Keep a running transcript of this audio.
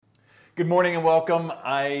Good morning and welcome.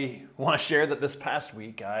 I want to share that this past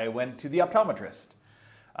week I went to the optometrist.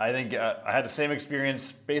 I think I had the same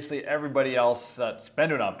experience basically everybody else that's been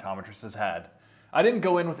to an optometrist has had. I didn't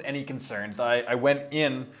go in with any concerns. I went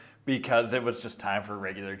in because it was just time for a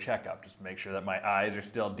regular checkup, just to make sure that my eyes are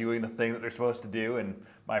still doing the thing that they're supposed to do and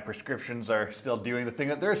my prescriptions are still doing the thing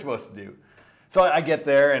that they're supposed to do. So I get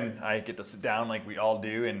there and I get to sit down like we all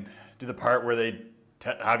do and do the part where they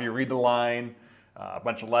have you read the line, a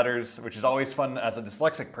bunch of letters, which is always fun as a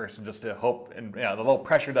dyslexic person, just to hope and the little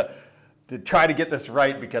pressure to try to get this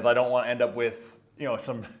right, because I don't want to end up with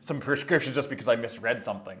some prescriptions just because I misread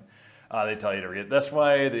something. They tell you to read it this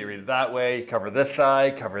way, they read it that way, cover this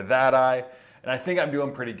eye, cover that eye, and I think I'm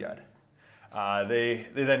doing pretty good. They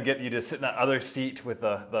then get you to sit in that other seat with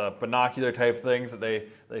the binocular type things that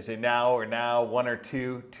they say now or now, 1 or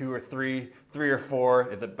 2, 2 or 3, 3 or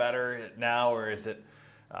 4. Is it better now or is it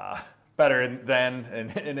better then?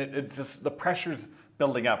 And it's just the pressure's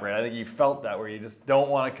building up, right? I think you felt that, where you just don't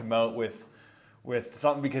want to come out with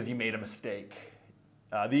something because you made a mistake.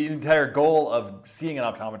 The entire goal of seeing an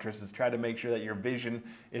optometrist is try to make sure that your vision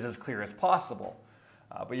is as clear as possible.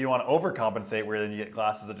 But you don't want to overcompensate, where then you get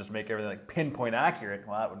glasses that just make everything like pinpoint accurate.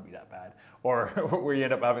 Well, that wouldn't be that bad. Or where you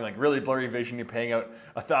end up having like really blurry vision, you're paying out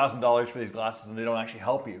 $1,000 for these glasses and they don't actually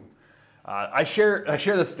help you. I share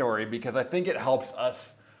this story because I think it helps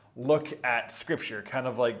us look at Scripture kind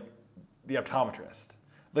of like the optometrist.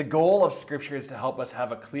 The goal of Scripture is to help us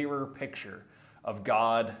have a clearer picture of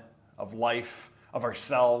God, of life, of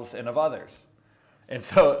ourselves, and of others. And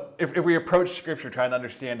so if we approach Scripture trying to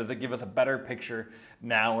understand, does it give us a better picture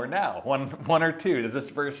now or now? One or two? Does this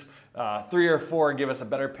verse 3 or 4 give us a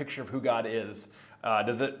better picture of who God is?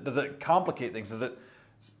 Does it complicate things?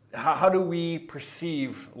 How do we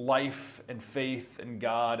perceive life and faith and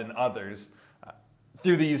God and others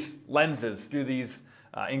through these lenses, through these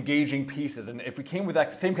engaging pieces? And if we came with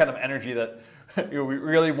that same kind of energy that we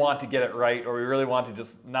really want to get it right, or we really want to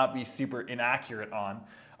just not be super inaccurate on,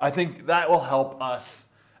 I think that will help us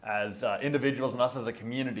as individuals and us as a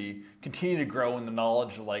community continue to grow in the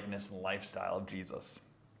knowledge, likeness, and lifestyle of Jesus.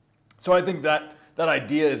 So I think that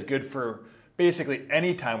idea is good for basically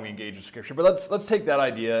any time we engage with Scripture. But let's take that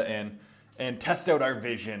idea and test out our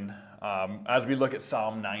vision as we look at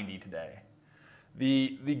Psalm 90 today.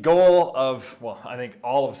 The goal of, I think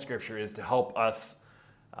all of Scripture is to help us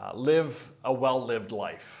live a well-lived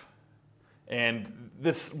life. And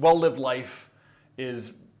this well-lived life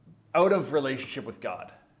is out of relationship with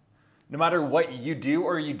God. No matter what you do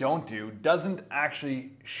or you don't do, doesn't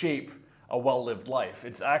actually shape a well-lived life.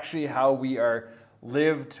 It's actually how we are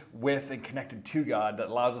lived with and connected to God that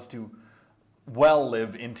allows us to well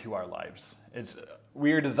live into our lives.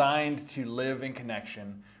 We are designed to live in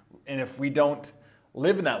connection, and if we don't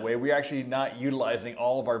live in that way, we're actually not utilizing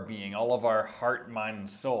all of our being, all of our heart, mind, and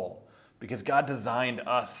soul, because God designed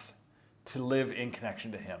us to live in connection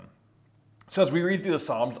to Him. So as we read through the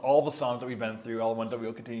Psalms, all the Psalms that we've been through, all the ones that we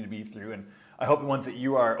will continue to be through, and I hope the ones that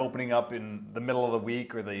you are opening up in the middle of the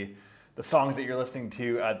week, or the songs that you're listening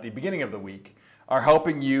to at the beginning of the week, are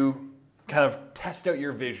helping you kind of test out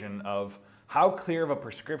your vision of how clear of a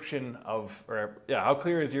prescription how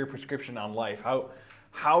clear is your prescription on life?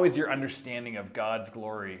 How is your understanding of God's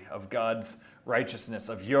glory, of God's righteousness,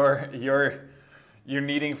 of your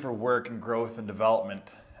needing for work and growth and development?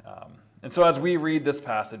 And so as we read this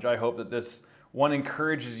passage, I hope that this one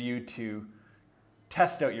encourages you to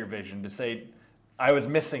test out your vision, to say, I was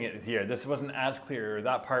missing it here. This wasn't as clear, or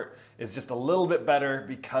that part is just a little bit better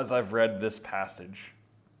because I've read this passage.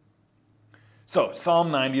 So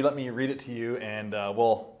Psalm 90, let me read it to you, and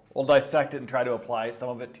we'll dissect it and try to apply some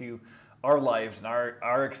of it to our lives and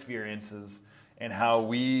our experiences and how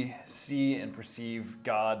we see and perceive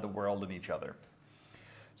God, the world, and each other.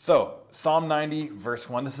 So, Psalm 90, verse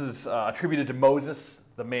 1, this is attributed to Moses,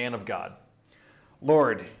 the man of God.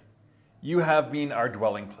 Lord, you have been our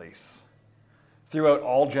dwelling place throughout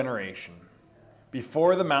all generation.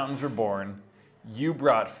 Before the mountains were born, you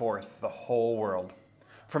brought forth the whole world.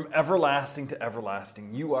 From everlasting to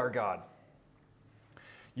everlasting, you are God.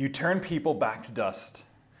 You turn people back to dust,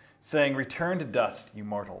 saying, return to dust, you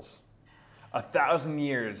mortals. 1,000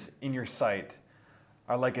 years in your sight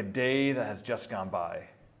are like a day that has just gone by,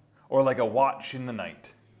 or like a watch in the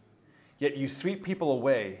night. Yet you sweep people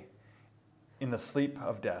away in the sleep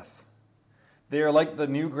of death. They are like the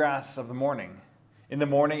new grass of the morning. In the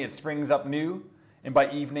morning it springs up new, and by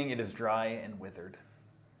evening it is dry and withered.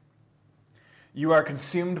 You are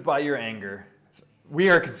consumed by your anger. We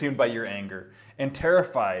are consumed by your anger and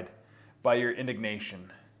terrified by your indignation.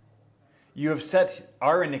 You have set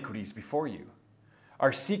our iniquities before you,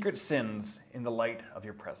 our secret sins in the light of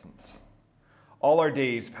your presence. All our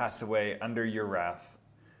days pass away under your wrath.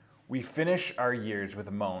 We finish our years with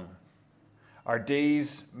a moan. Our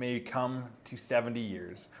days may come to 70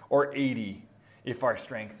 years, or 80 if our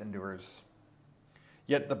strength endures.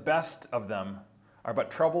 Yet the best of them are but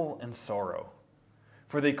trouble and sorrow,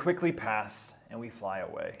 for they quickly pass and we fly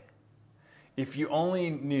away. If we only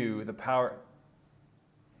knew the power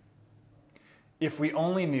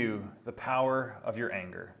of your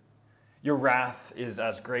anger, your wrath is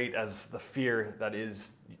as great as the fear that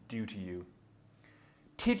is due to you.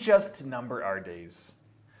 Teach us to number our days,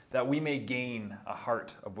 that we may gain a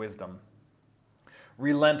heart of wisdom.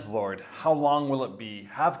 Relent, Lord, how long will it be?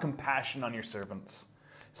 Have compassion on your servants.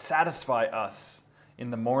 Satisfy us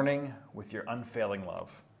in the morning with your unfailing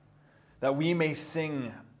love, that we may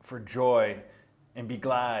sing for joy and be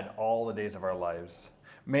glad all the days of our lives.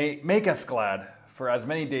 Make us glad for as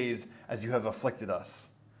many days as you have afflicted us,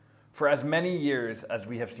 for as many years as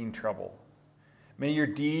we have seen trouble. May your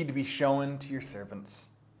deed be shown to your servants,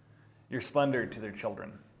 your splendor to their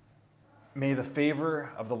children. May the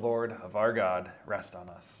favor of the Lord of our God rest on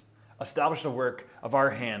us. Establish the work of our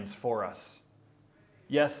hands for us.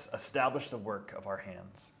 Yes, establish the work of our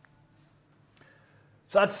hands.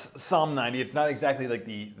 So that's Psalm 90. It's not exactly like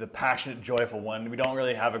the passionate, joyful one. We don't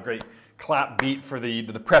really have a great clap beat for the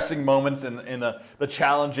depressing moments and the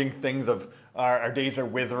challenging things of our days are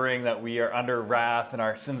withering, that we are under wrath and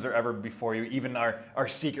our sins are ever before you, even our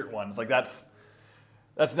secret ones. Like that's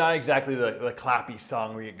not exactly the clappy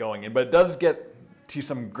song we get going in, but it does get to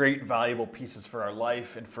some great valuable pieces for our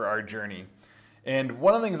life and for our journey. And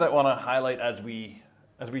one of the things I want to highlight as we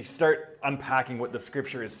start unpacking what the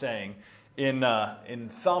scripture is saying, in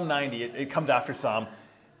Psalm 90, it comes after Psalm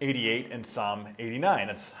 88 and Psalm 89.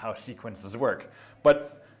 That's how sequences work.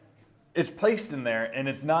 But it's placed in there, and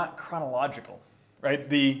it's not chronological, right?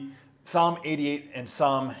 The Psalm 88 and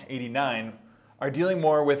Psalm 89 are dealing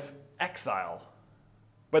more with exile.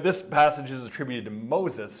 But this passage is attributed to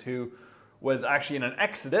Moses, who was actually in an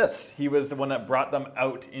exodus. He was the one that brought them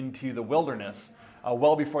out into the wilderness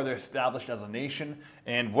well before they're established as a nation,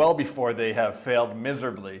 and well before they have failed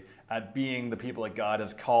miserably at being the people that God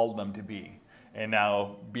has called them to be, and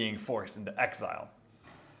now being forced into exile.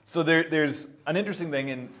 So there's an interesting thing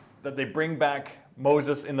in that they bring back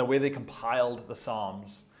Moses in the way they compiled the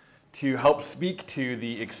Psalms to help speak to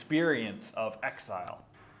the experience of exile,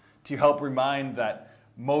 to help remind that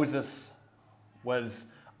Moses was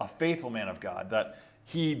a faithful man of God, that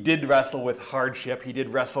he did wrestle with hardship, he did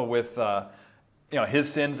wrestle with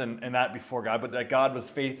his sins and that before God, but that God was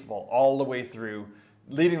faithful all the way through,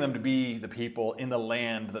 leading them to be the people in the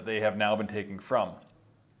land that they have now been taken from.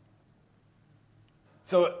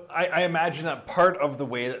 So I imagine that part of the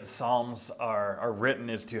way that Psalms are written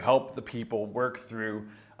is to help the people work through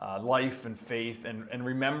life and faith and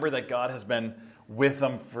remember that God has been with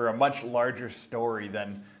them for a much larger story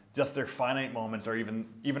than just their finite moments or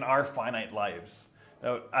even our finite lives.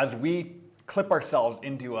 As we clip ourselves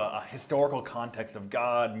into a historical context of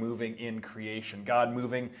God moving in creation, God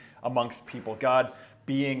moving amongst people, God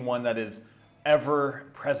being one that is ever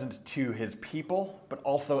present to his people, but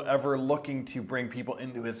also ever looking to bring people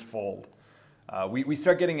into his fold. We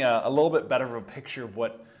start getting a little bit better of a picture of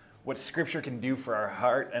what Scripture can do for our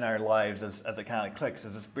heart and our lives as it kind of clicks.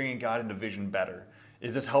 Is this bringing God into vision better?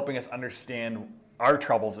 Is this helping us understand our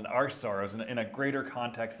troubles and our sorrows in a greater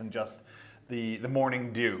context than just the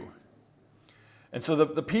morning dew? And so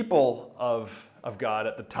the people of God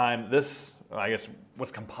at the time this, I guess,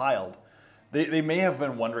 was compiled, they may have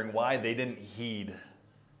been wondering why they didn't heed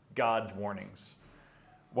God's warnings,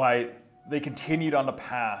 why they continued on the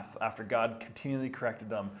path after God continually corrected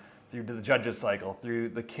them through the judges cycle, through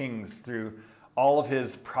the kings, through all of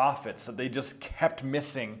his prophets, that they just kept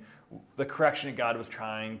missing the correction that God was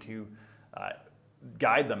trying to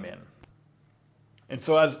guide them in. And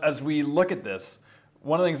so as we look at this,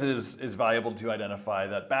 one of the things that is valuable to identify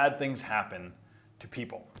that bad things happen to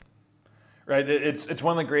people, right? It's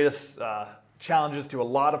one of the greatest challenges to a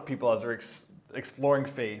lot of people as they're exploring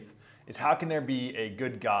faith is how can there be a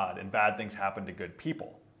good God and bad things happen to good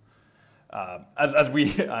people? As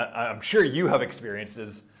I'm sure you have experienced,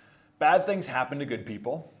 is bad things happen to good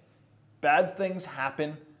people, bad things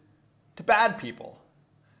happen to bad people.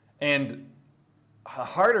 And a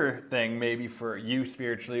harder thing maybe for you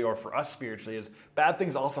spiritually or for us spiritually is bad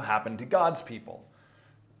things also happen to God's people.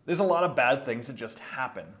 There's a lot of bad things that just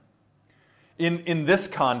happen. In this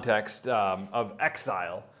context of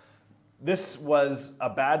exile, this was a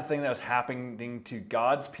bad thing that was happening to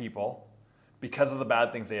God's people because of the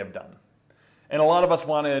bad things they have done. And a lot of us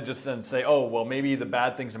want to just then say, oh, well, maybe the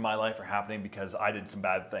bad things in my life are happening because I did some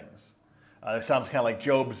bad things. It sounds kind of like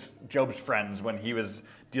Job's friends when he was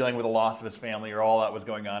dealing with the loss of his family or all that was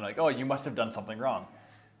going on. Like, oh, you must have done something wrong.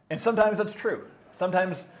 And sometimes that's true.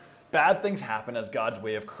 Sometimes bad things happen as God's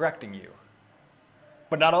way of correcting you.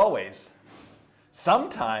 But not always.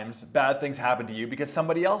 Sometimes bad things happen to you because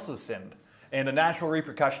somebody else has sinned. And the natural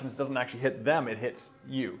repercussions doesn't actually hit them, it hits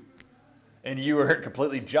you. And you are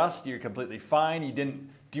completely just, you're completely fine, you didn't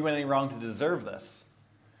do anything wrong to deserve this.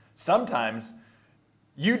 Sometimes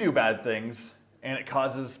you do bad things and it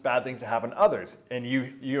causes bad things to happen to others. And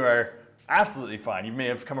you are absolutely fine. You may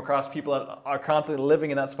have come across people that are constantly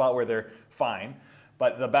living in that spot where they're fine,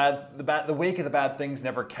 but the wake of the bad things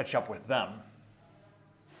never catch up with them.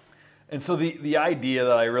 And so the idea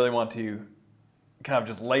that I really want to kind of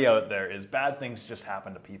just lay out there is bad things just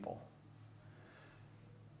happen to people.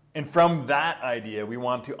 And from that idea, we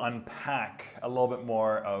want to unpack a little bit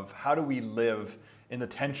more of how do we live in the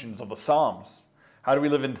tensions of the Psalms? How do we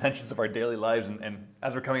live in the tensions of our daily lives? And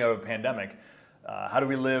as we're coming out of a pandemic, how do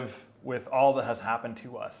we live with all that has happened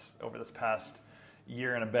to us over this past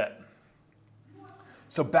year and a bit?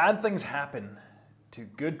 So bad things happen to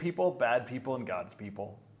good people, bad people, and God's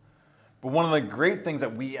people. But one of the great things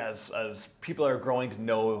that we as people are growing to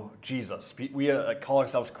know Jesus, we call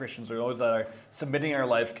ourselves Christians, or those that are submitting our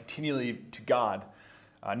lives continually to God,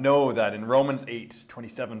 know that in Romans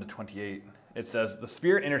 8:27-28, it says, the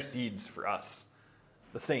Spirit intercedes for us,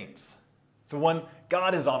 the saints. So when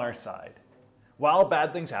God is on our side, while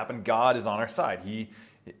bad things happen, God is on our side.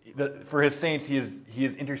 For his saints, he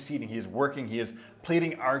is interceding, he is working, he is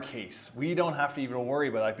pleading our case. We don't have to even worry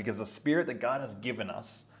about that because the Spirit that God has given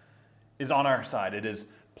us is on our side. It is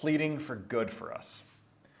pleading for good for us.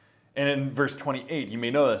 And in verse 28, you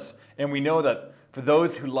may know this, and we know that for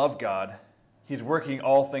those who love God, he's working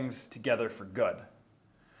all things together for good.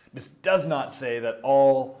 This does not say that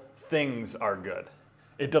all things are good.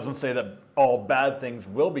 It doesn't say that all bad things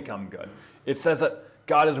will become good. It says that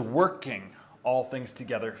God is working all things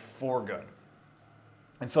together for good.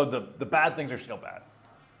 And so the bad things are still bad.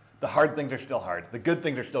 The hard things are still hard. The good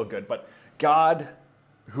things are still good. But God,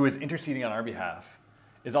 who is interceding on our behalf,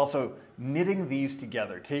 is also knitting these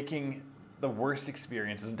together, taking the worst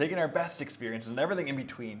experiences and taking our best experiences and everything in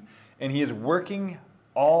between, and he is working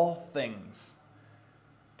all things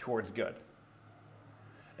towards good.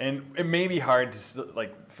 And it may be hard to,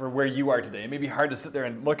 like, for where you are today, it may be hard to sit there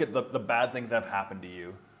and look at the bad things that have happened to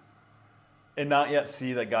you and not yet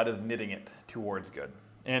see that God is knitting it towards good.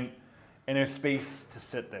 And there's space to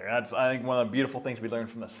sit there. That's, I think, one of the beautiful things we learn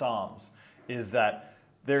from the Psalms is that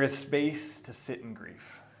there is space to sit in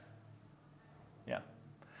grief. Yeah.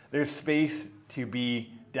 There's space to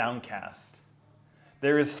be downcast.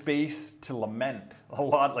 There is space to lament. A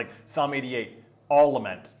lot, like Psalm 88, all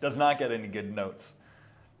lament. Does not get any good notes.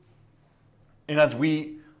 And as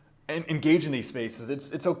we engage in these spaces,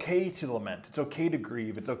 it's okay to lament. It's okay to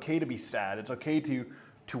grieve. It's okay to be sad. It's okay to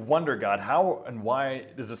wonder, God, how and why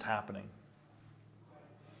is this happening?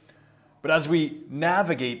 But as we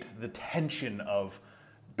navigate the tension of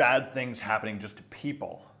bad things happening just to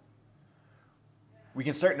people, we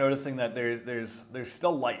can start noticing that there's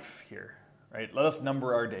still life here, right? Let us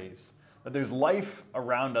number our days. That there's life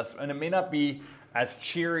around us, and it may not be as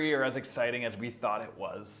cheery or as exciting as we thought it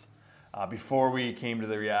was before we came to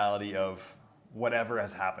the reality of whatever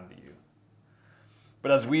has happened to you.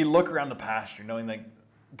 But as we look around the pasture, knowing that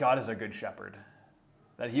God is our good shepherd,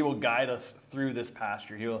 that he will guide us through this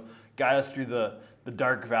pasture, he will guide us through the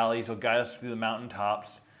dark valleys, he'll guide us through the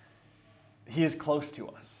mountaintops. He is close to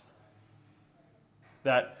us.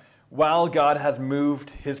 That while God has moved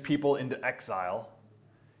his people into exile,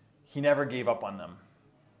 he never gave up on them.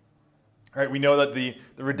 Right? We know that the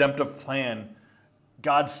redemptive plan,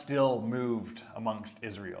 God still moved amongst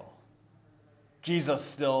Israel. Jesus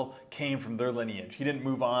still came from their lineage. He didn't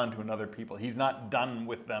move on to another people. He's not done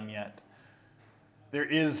with them yet. There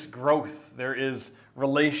is growth. There is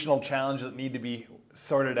relational challenges that need to be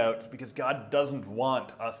sorted out because God doesn't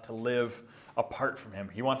want us to live apart from him.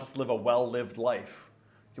 He wants us to live a well-lived life.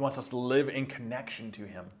 He wants us to live in connection to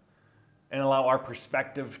him and allow our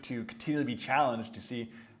perspective to continually be challenged to see,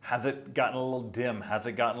 has it gotten a little dim? Has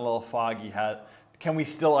it gotten a little foggy? Can we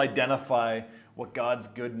still identify what God's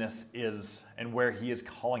goodness is and where he is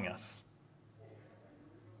calling us?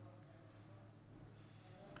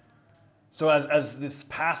 So as this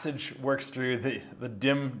passage works through the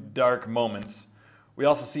dim, dark moments, we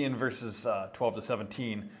also see in verses 12 to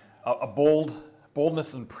 17 a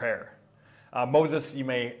boldness in prayer. Moses, you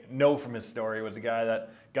may know from his story, was a guy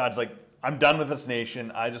that God's like, I'm done with this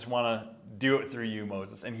nation. I just want to do it through you,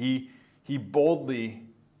 Moses. And he he boldly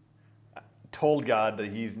told God that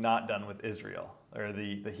he's not done with Israel, or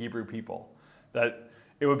the Hebrew people, that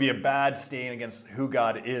it would be a bad stain against who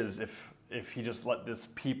God is if he just let this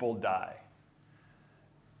people die.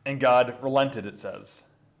 And God relented, it says.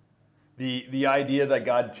 The idea that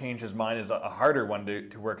God changed his mind is a harder one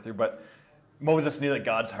to work through, but Moses knew that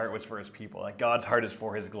God's heart was for his people, that God's heart is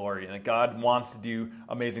for his glory, and that God wants to do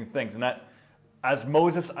amazing things. And that as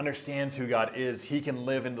Moses understands who God is, he can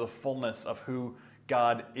live into the fullness of who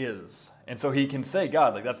God is. And so he can say,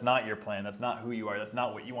 God, like, that's not your plan, that's not who you are, that's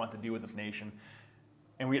not what you want to do with this nation.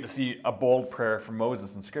 And we get to see a bold prayer from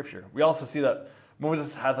Moses in Scripture. We also see that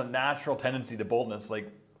Moses has a natural tendency to boldness,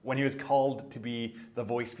 like when he was called to be the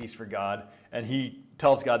voice piece for God, and he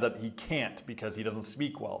tells God that he can't because he doesn't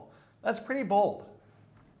speak well. That's pretty bold.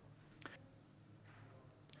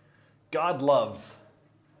 God loves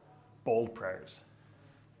bold prayers.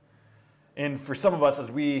 And for some of us, as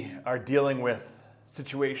we are dealing with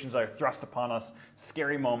situations that are thrust upon us,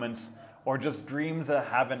 scary moments, or just dreams that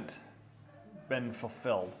haven't been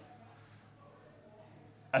fulfilled,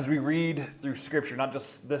 as we read through Scripture, not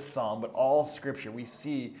just this psalm, but all Scripture, we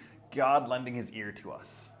see God lending his ear to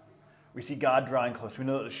us. We see God drawing close. We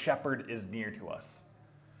know that the shepherd is near to us.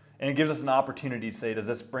 And it gives us an opportunity to say, does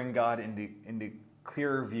this bring God into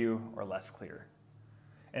clearer view or less clear?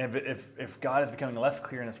 And if God is becoming less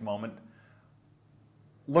clear in this moment,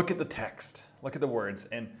 look at the text, look at the words,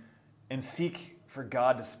 and seek for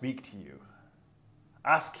God to speak to you.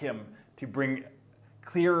 Ask him to bring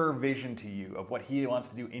clearer vision to you of what he wants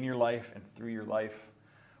to do in your life and through your life,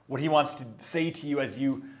 what he wants to say to you as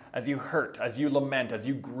you hurt, as you lament, as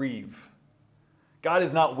you grieve. God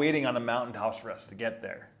is not waiting on the mountaintops for us to get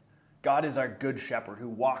there. God is our good shepherd who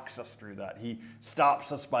walks us through that. He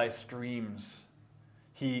stops us by streams.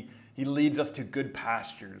 He leads us to good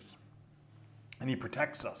pastures. And he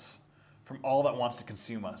protects us from all that wants to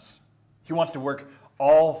consume us. He wants to work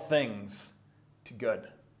all things to good.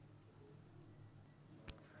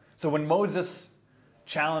 So when Moses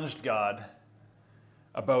challenged God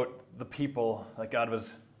about the people that God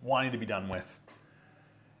was wanting to be done with,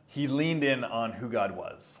 he leaned in on who God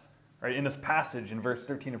was. Right? In this passage, in verse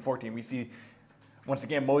 13 and 14, we see, once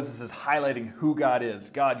again, Moses is highlighting who God is.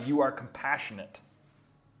 God, you are compassionate.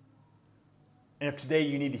 And if today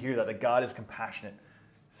you need to hear that God is compassionate,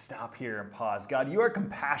 stop here and pause. God, you are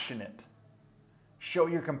compassionate. Show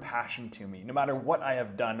your compassion to me, no matter what I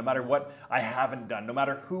have done, no matter what I haven't done, no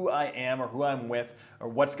matter who I am or who I'm with or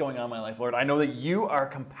what's going on in my life. Lord, I know that you are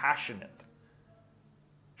compassionate.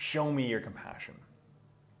 Show me your compassion.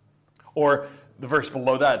 Or the verse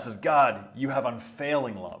below that, it says, God, you have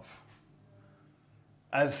unfailing love.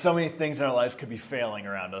 As so many things in our lives could be failing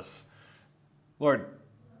around us, Lord,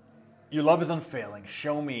 your love is unfailing.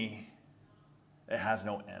 Show me it has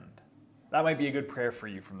no end. That might be a good prayer for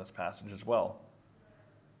you from this passage as well.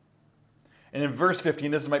 And in verse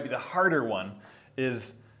 15, this might be the harder one,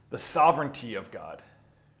 is the sovereignty of God.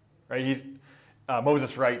 Right?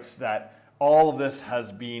 Moses writes that all of this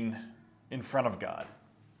has been in front of God.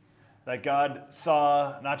 That God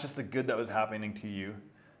saw not just the good that was happening to you,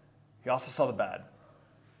 he also saw the bad.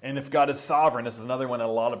 And if God is sovereign, this is another one that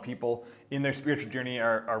a lot of people in their spiritual journey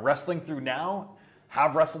are wrestling through now,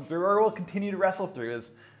 have wrestled through, or will continue to wrestle through,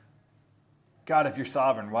 is, God, if you're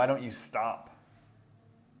sovereign, why don't you stop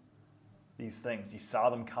these things? You saw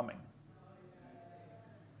them coming.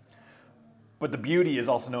 But the beauty is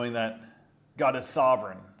also knowing that God is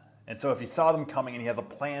sovereign. And so if he saw them coming and he has a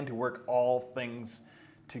plan to work all things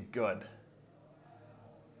to good,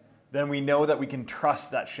 then we know that we can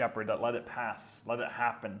trust that shepherd, that let it pass, let it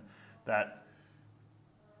happen, that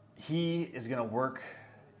he is going to work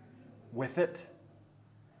with it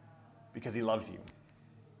because he loves you.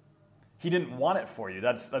 He didn't want it for you.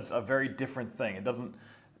 That's a very different thing. It doesn't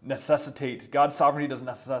necessitate, God's sovereignty doesn't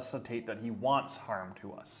necessitate that he wants harm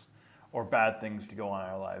to us or bad things to go on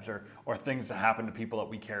in our lives or things to happen to people that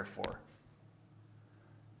we care for.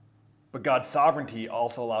 But God's sovereignty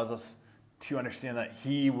also allows us to understand that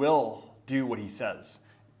he will do what he says.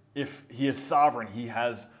 If he is sovereign, he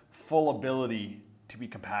has full ability to be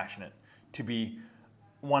compassionate, to be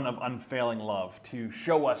one of unfailing love, to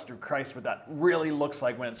show us through Christ what that really looks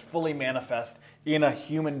like when it's fully manifest in a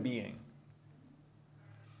human being.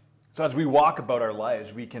 So as we walk about our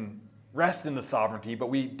lives, we can rest in the sovereignty, but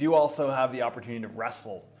we do also have the opportunity to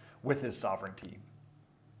wrestle with his sovereignty.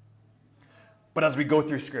 But as we go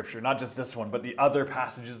through Scripture, not just this one, but the other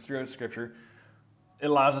passages throughout Scripture, it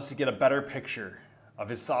allows us to get a better picture of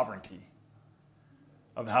his sovereignty,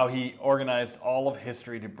 of how he organized all of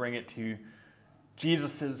history to bring it to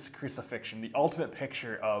Jesus' crucifixion, the ultimate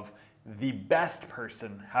picture of the best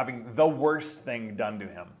person having the worst thing done to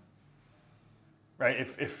him. Right?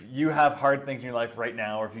 If you have hard things in your life right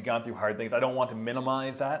now, or if you've gone through hard things, I don't want to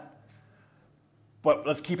minimize that. But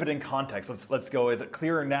let's keep it in context. Let's go, is it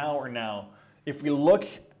clearer now or now? If we look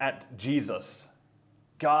at Jesus,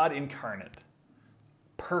 God incarnate,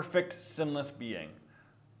 perfect, sinless being,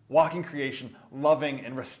 walking creation, loving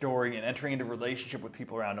and restoring and entering into relationship with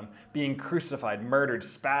people around him, being crucified, murdered,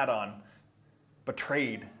 spat on,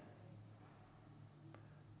 betrayed.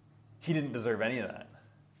 He didn't deserve any of that.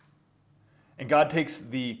 And God takes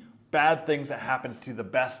the bad things that happens to the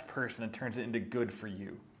best person and turns it into good for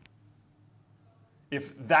you.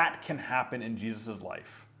 If that can happen in Jesus'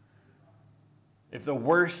 life, if the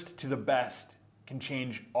worst to the best can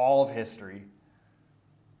change all of history,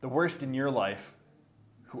 the worst in your life,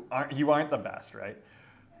 you aren't the best, right?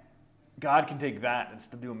 God can take that and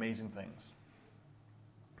still do amazing things.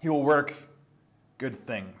 He will work good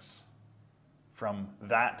things from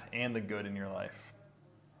that and the good in your life.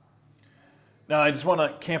 Now, I just want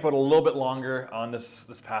to camp out a little bit longer on this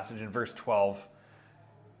passage in verse 12.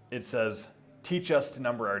 It says, "Teach us to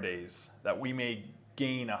number our days, that we may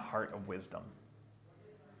gain a heart of wisdom."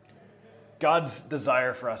 God's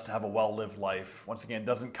desire for us to have a well-lived life, once again,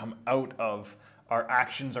 doesn't come out of our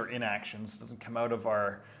actions or inactions, doesn't come out of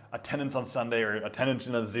our attendance on Sunday or attendance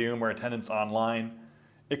in a Zoom or attendance online.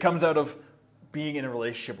 It comes out of being in a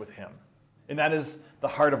relationship with Him. And that is the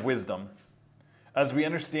heart of wisdom. As we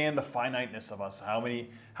understand the finiteness of us, how many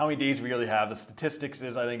days we really have, the statistics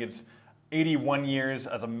is, I think it's 81 years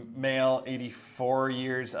as a male, 84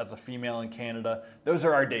 years as a female in Canada. Those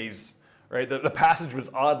are our days, right? The passage was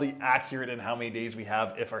oddly accurate in how many days we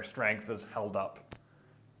have if our strength is held up.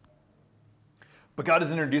 But God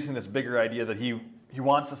is introducing this bigger idea that He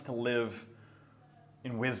wants us to live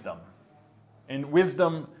in wisdom. And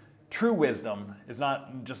wisdom, true wisdom, is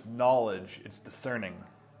not just knowledge, it's discerning.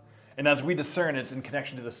 And as we discern, it's in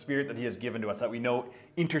connection to the Spirit that He has given to us, that we know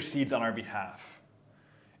intercedes on our behalf.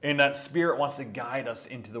 And that Spirit wants to guide us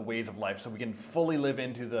into the ways of life so we can fully live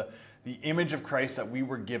into the image of Christ that we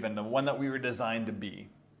were given, the one that we were designed to be.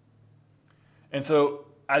 And so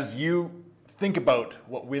as you think about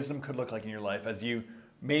what wisdom could look like in your life, as you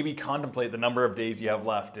maybe contemplate the number of days you have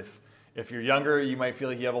left, if you're younger, you might feel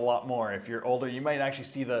like you have a lot more. If you're older, you might actually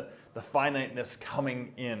see the finiteness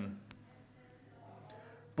coming in.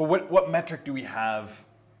 But what metric do we have?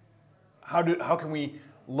 How can we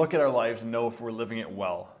look at our lives and know if we're living it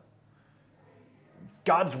well?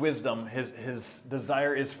 God's wisdom, his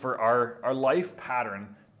desire is for our life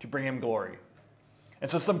pattern to bring Him glory. And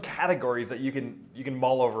so some categories that you can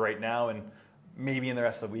mull over right now, and maybe in the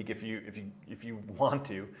rest of the week if you want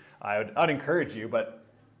to, I'd encourage you, but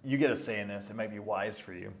you get a say in this, it might be wise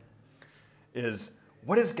for you, is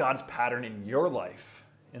what is God's pattern in your life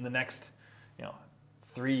in the next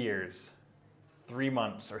 3 years, 3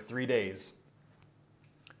 months, or 3 days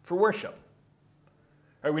for worship?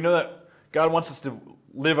 Right, we know that God wants us to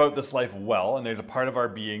live out this life well, and there's a part of our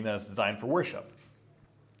being that is designed for worship.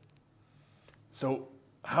 So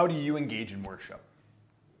how do you engage in worship?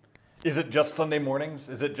 Is it just Sunday mornings?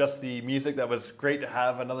 Is it just the music that was great to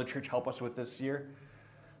have another church help us with this year?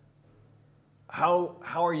 How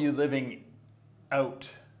are you living out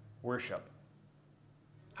worship?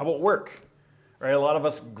 How about work? Right, a lot of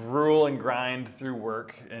us gruel and grind through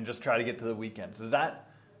work and just try to get to the weekends. Is that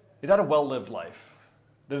a well-lived life?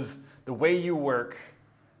 Does the way you work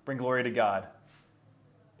bring glory to God?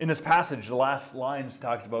 In this passage, the last lines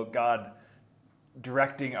talks about God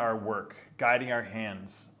directing our work, guiding our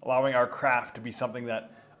hands, allowing our craft to be something that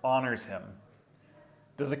honors Him.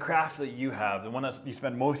 Does the craft that you have, the one that you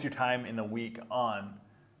spend most of your time in the week on,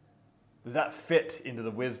 does that fit into the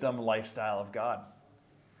wisdom lifestyle of God?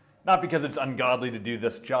 Not because it's ungodly to do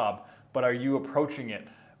this job, but are you approaching it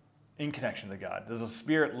in connection to God? Does the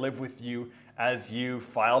Spirit live with you as you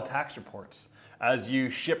file tax reports, as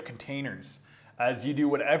you ship containers, as you do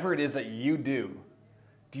whatever it is that you do?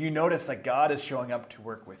 Do you notice that God is showing up to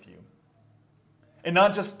work with you? And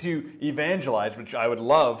not just to evangelize, which I would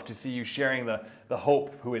love to see you sharing the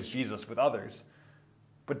hope who is Jesus with others,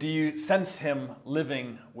 but do you sense Him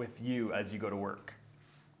living with you as you go to work?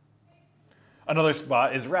 Another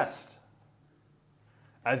spot is rest.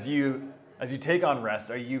 As you take on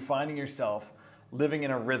rest, are you finding yourself living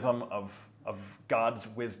in a rhythm of God's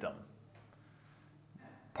wisdom?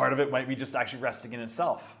 Part of it might be just actually resting in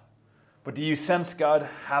itself. But do you sense God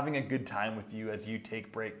having a good time with you as you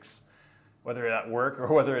take breaks? Whether at work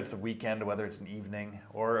or whether it's a weekend, or whether it's an evening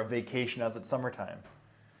or a vacation as it's summertime.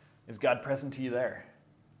 Is God present to you there?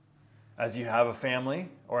 As you have a family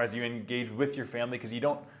or as you engage with your family because you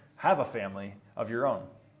don't have a family of your own.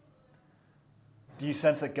 Do you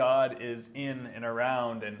sense that God is in and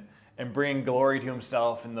around and bringing glory to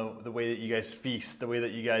himself in the way that you guys feast, the way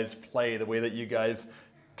that you guys play, the way that you guys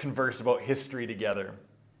converse about history together?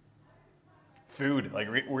 Food, like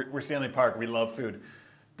we're Stanley Park, we love food.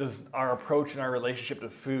 Does our approach and our relationship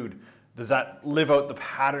to food, does that live out the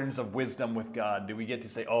patterns of wisdom with God? Do we get to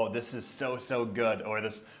say, oh, this is so, so good, or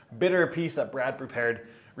this bitter piece that Brad prepared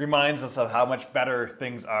reminds us of how much better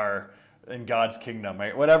things are in God's kingdom,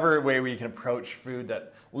 right? Whatever way we can approach food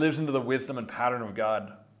that lives into the wisdom and pattern of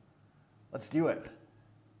God, let's do it.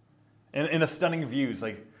 In a stunning views,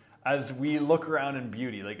 like as we look around in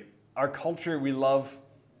beauty, like our culture, we love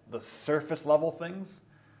the surface level things,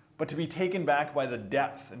 but to be taken back by the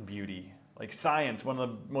depth and beauty, like science, one of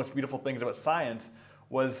the most beautiful things about science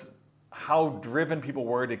was how driven people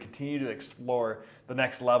were to continue to explore the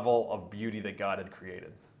next level of beauty that God had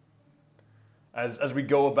created. As we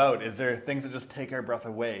go about, is there things that just take our breath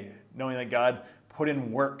away, knowing that God put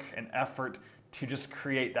in work and effort to just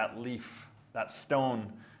create that leaf, that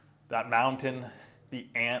stone, that mountain, the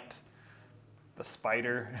ant, the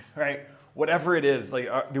spider, right? Whatever it is, like,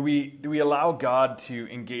 do we allow God to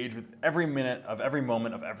engage with every minute of every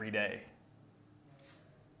moment of every day?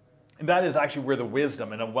 And that is actually where the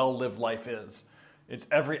wisdom in a well-lived life is. It's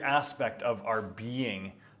every aspect of our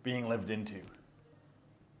being lived into.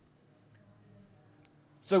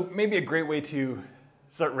 So maybe a great way to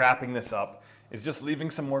start wrapping this up is just leaving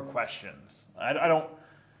some more questions. I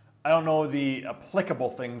don't know the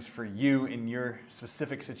applicable things for you in your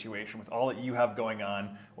specific situation with all that you have going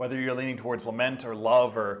on, whether you're leaning towards lament or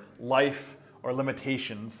love or life or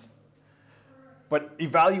limitations, but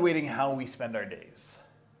evaluating how we spend our days.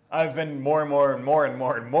 I've been more and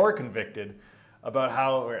more convicted about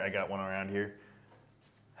how, I got one around here,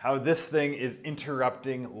 how this thing is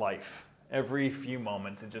interrupting life. Every few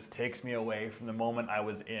moments, it just takes me away from the moment I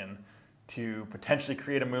was in to potentially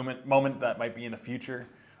create a moment that might be in the future,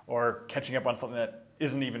 or catching up on something that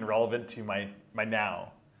isn't even relevant to my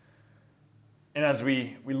now. And as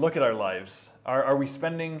we look at our lives, are we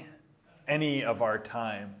spending any of our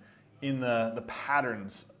time in the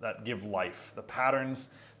patterns that give life, the patterns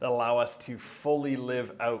that allow us to fully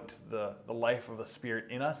live out the life of the Spirit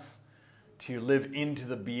in us, to live into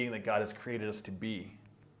the being that God has created us to be?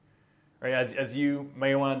 Right, as you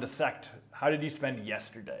may want to dissect, how did you spend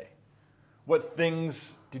yesterday? What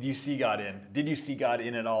things did you see God in? Did you see God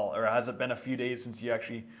in at all? Or has it been a few days since you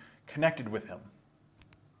actually connected with him?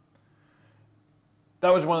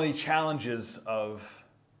 That was one of the challenges of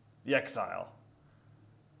the exile,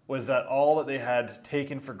 was that all that they had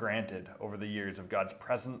taken for granted over the years of God's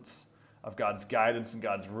presence, of God's guidance and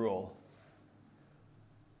God's rule,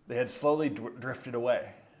 they had slowly drifted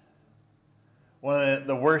away. One of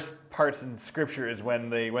the worst parts in Scripture is when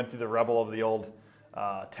they went through the rubble of the old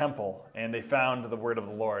temple and they found the word of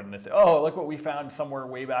the Lord, and they say, oh, look what we found somewhere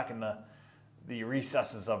way back in the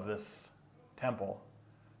recesses of this temple.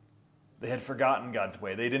 They had forgotten God's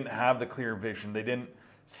way. They didn't have the clear vision. They didn't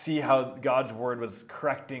see how God's word was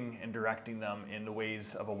correcting and directing them in the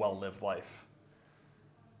ways of a well-lived life.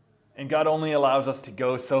 And God only allows us to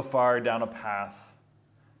go so far down a path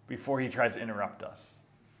before he tries to interrupt us.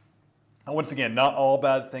 And once again, not all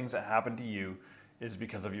bad things that happen to you is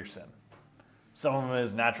because of your sin. Some of them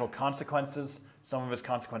is natural consequences, some of it is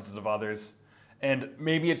consequences of others. And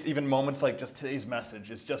maybe it's even moments like just today's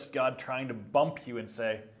message. It's just God trying to bump you and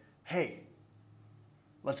say, hey,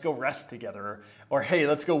 let's go rest together. Or hey,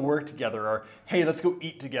 let's go work together. Or hey, let's go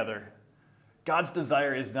eat together. God's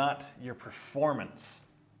desire is not your performance.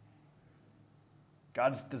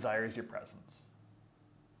 God's desire is your presence.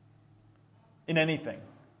 In anything.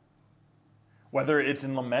 Whether it's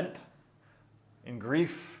in lament, in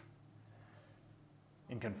grief,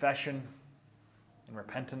 in confession, in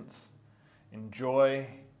repentance, in joy,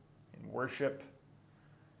 in worship,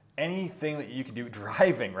 anything that you can do,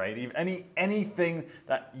 driving, right? Anything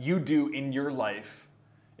that you do in your life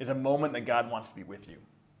is a moment that God wants to be with you.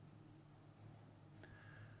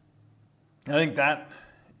 And I think that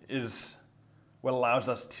is what allows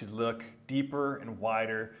us to look deeper and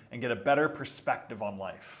wider and get a better perspective on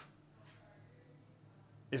life.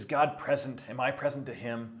 Is God present? Am I present to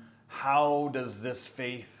him? How does this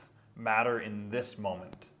faith matter in this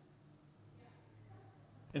moment?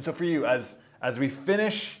 And so for you, as we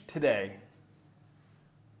finish today,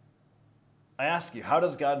 I ask you, how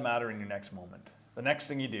does God matter in your next moment? The next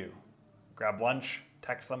thing you do, grab lunch,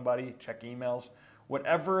 text somebody, check emails,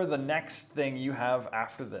 whatever the next thing you have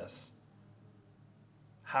after this,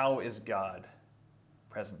 how is God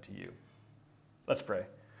present to you? Let's pray.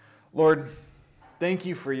 Lord, Thank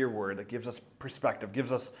you for your word that gives us perspective,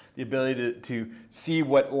 gives us the ability to see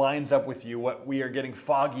what lines up with you, what we are getting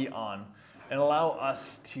foggy on, and allow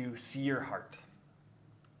us to see your heart.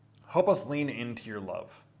 Help us lean into your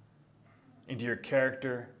love, into your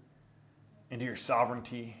character, into your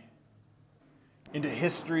sovereignty, into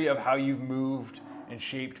history of how you've moved and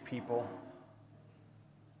shaped people.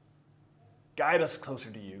 Guide us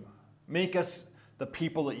closer to you. Make us the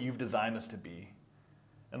people that you've designed us to be.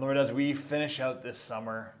 And Lord, as we finish out this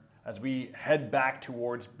summer, as we head back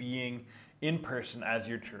towards being in person as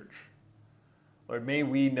your church, Lord, may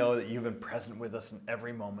we know that you've been present with us in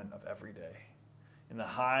every moment of every day, in the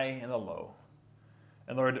high and the low.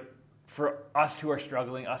 And Lord, for us who are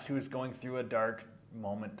struggling, us who is going through a dark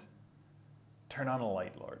moment, turn on a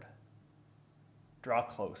light, Lord. Draw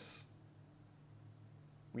close.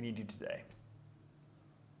 We need you today.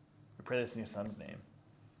 We pray this in your Son's name.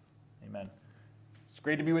 Amen. It's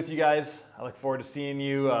great to be with you guys. I look forward to seeing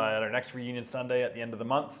you at our next reunion Sunday at the end of the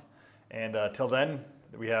month. And till then,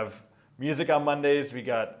 we have music on Mondays. We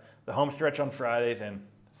got the home stretch on Fridays. And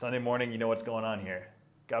Sunday morning, you know what's going on here.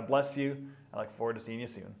 God bless you. I look forward to seeing you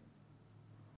soon.